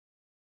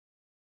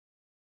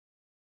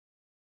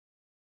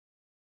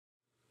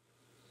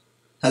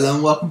Hello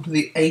and welcome to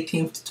the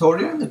 18th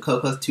tutorial in the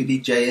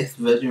Cocos2d-JS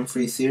version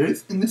 3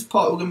 series. In this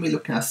part we're going to be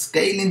looking at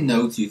scaling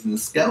nodes using the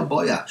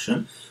ScaleBy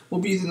action.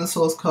 We'll be using the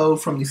source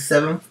code from the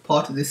 7th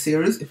part of this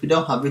series. If you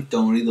don't have it,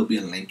 don't worry, there'll be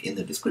a link in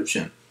the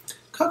description.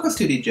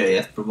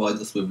 Cocos2d-JS provides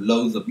us with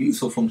loads of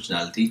useful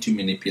functionality to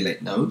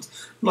manipulate nodes,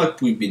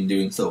 like we've been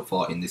doing so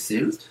far in this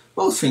series.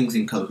 Most things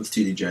in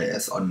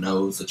Cocos2d-JS are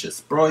nodes such as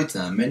sprites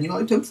and menu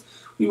items.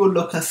 We will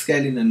look at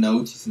scaling a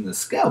node using the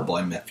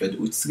ScaleBy method,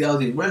 which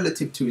scales it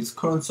relative to its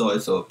current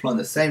size, so applying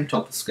the same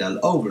type of scale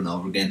over and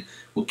over again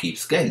will keep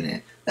scaling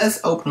it.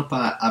 Let's open up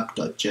our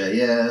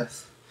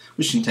app.js,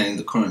 which contains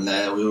the current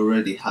layer. We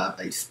already have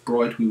a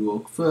sprite. We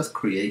will first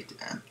create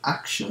an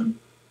action.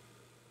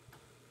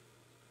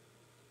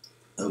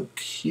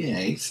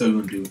 Okay, so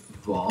we're going to do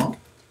var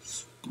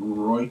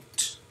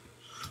sprite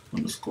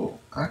underscore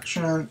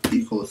action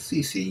equals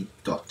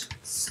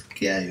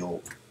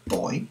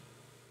cc.scaleby.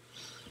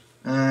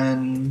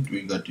 And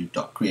we're going to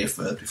do .create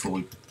first before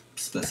we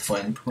specify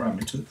any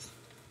parameters.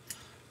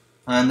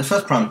 And the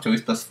first parameter we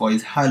specify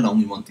is how long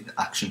we want the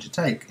action to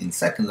take. In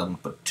seconds, I'm going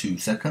to put 2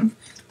 seconds.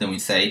 Then we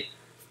say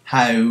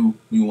how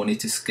we want it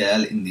to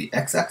scale in the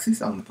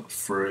x-axis, I'm going to put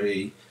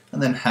 3.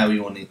 And then how we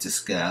want it to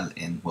scale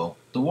in, well,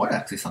 the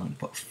y-axis, I'm going to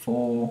put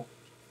 4.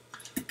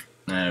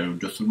 Now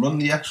just run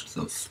the action,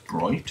 so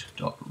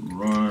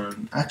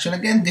sprite.run action.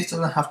 Again, this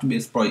doesn't have to be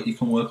a sprite, you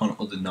can work on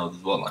other nodes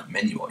as well, like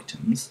menu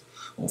items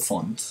or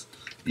fonts.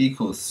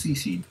 Equals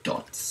cc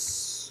dot,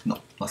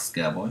 no, not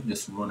ScaleBy,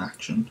 just run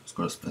action. Just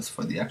got to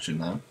specify the action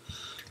now.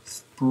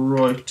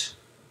 Sprite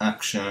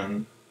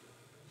action.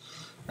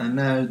 And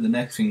now the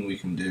next thing we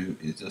can do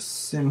is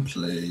just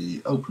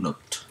simply open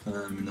up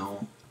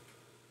terminal,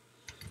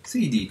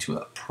 cd to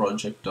a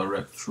project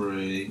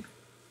directory.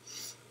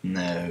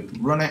 Now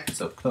run it,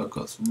 so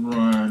Cocos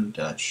run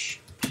 -p.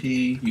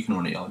 You can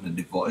run it on the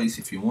device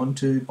if you want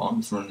to, but I'm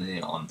just running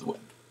it on the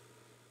web.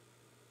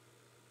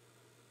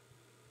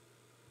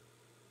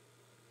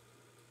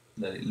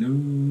 Let it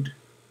load.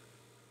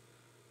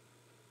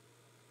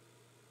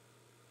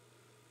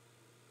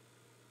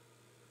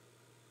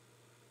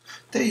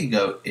 There you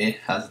go,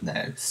 it has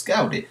now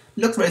scaled it. It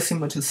looks very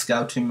similar to the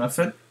scouting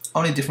method.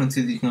 Only difference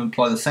is you can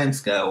apply the same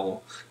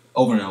scale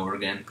over and over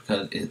again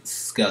because it's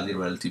scaled it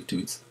relative to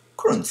its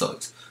current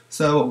size.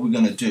 So what we're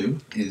going to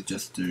do is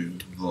just do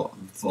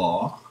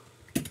var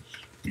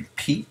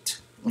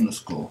repeat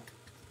underscore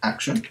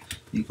action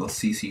equals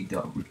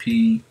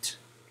cc.repeat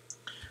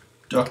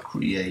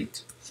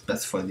 .create,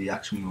 specify the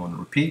action we want to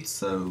repeat,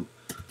 so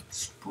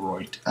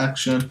sprite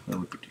action,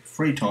 we'll repeat it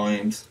 3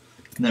 times.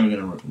 Now we're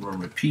going to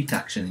run repeat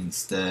action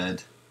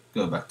instead.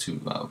 Go back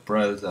to our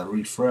browser,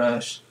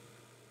 refresh.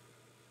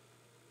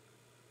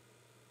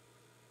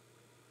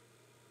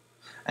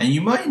 And you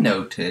might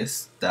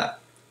notice that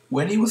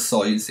when it was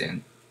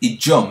sizing, it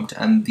jumped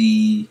and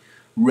the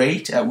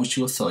rate at which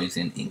it was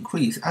sizing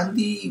increased. And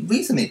the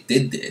reason it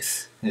did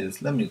this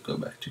is, let me go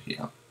back to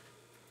here.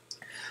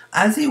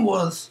 As it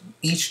was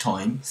each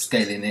time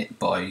scaling it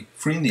by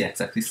 3 in the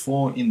x-axis,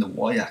 4 in the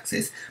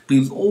y-axis, but it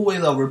was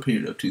always over a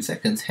period of 2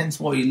 seconds, hence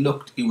why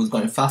it was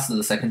going faster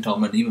the second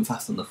time and even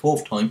faster the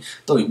 4th time,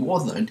 though it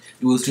wasn't,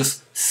 it was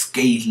just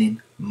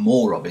scaling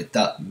more of it.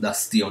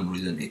 That's the only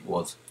reason it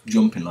was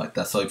jumping like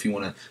that. So if you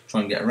want to try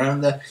and get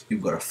around that,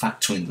 you've got to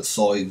factor in the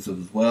size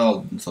as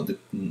well, so the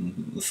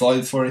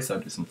size for it, so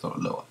do some sort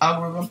of little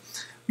algorithm.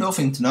 Another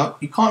thing to note,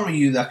 you can't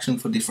reuse actions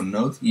for different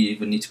nodes. You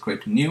either need to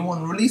create a new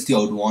one, release the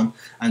old one,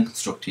 and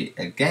construct it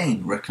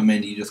again.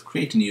 Recommend you just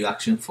create a new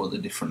action for the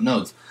different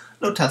nodes.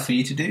 No task for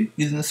you to do,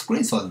 using the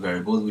screen size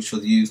variable, which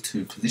was used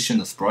to position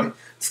the sprite.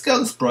 Scale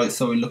the sprite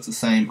so it looks the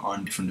same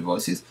on different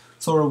devices.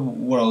 So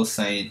what I was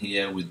saying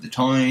here with the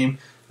time,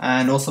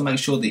 and also make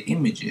sure the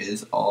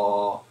images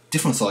are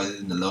different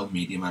sizes in the low,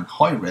 medium, and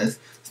high res.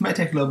 This may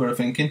take a little bit of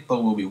thinking,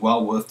 but will be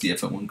well worth the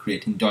effort when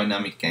creating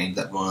dynamic games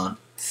that run on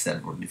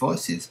several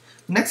devices.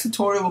 The next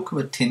tutorial will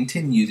cover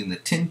tinting using the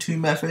tint2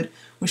 method,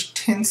 which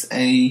tints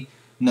a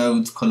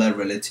node's color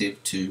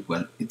relative to,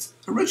 well, its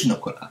original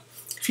color.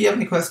 If you have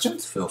any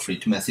questions, feel free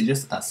to message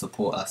us at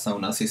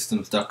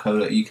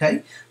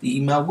support@sonarsystems.co.uk. The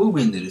email will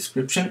be in the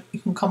description.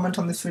 You can comment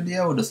on this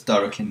video or just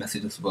directly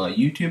message us via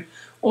YouTube,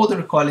 or the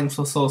required links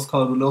for source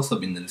code will also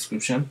be in the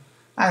description.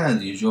 And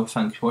as usual,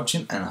 thank you for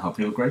watching and I hope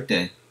you have a great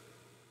day.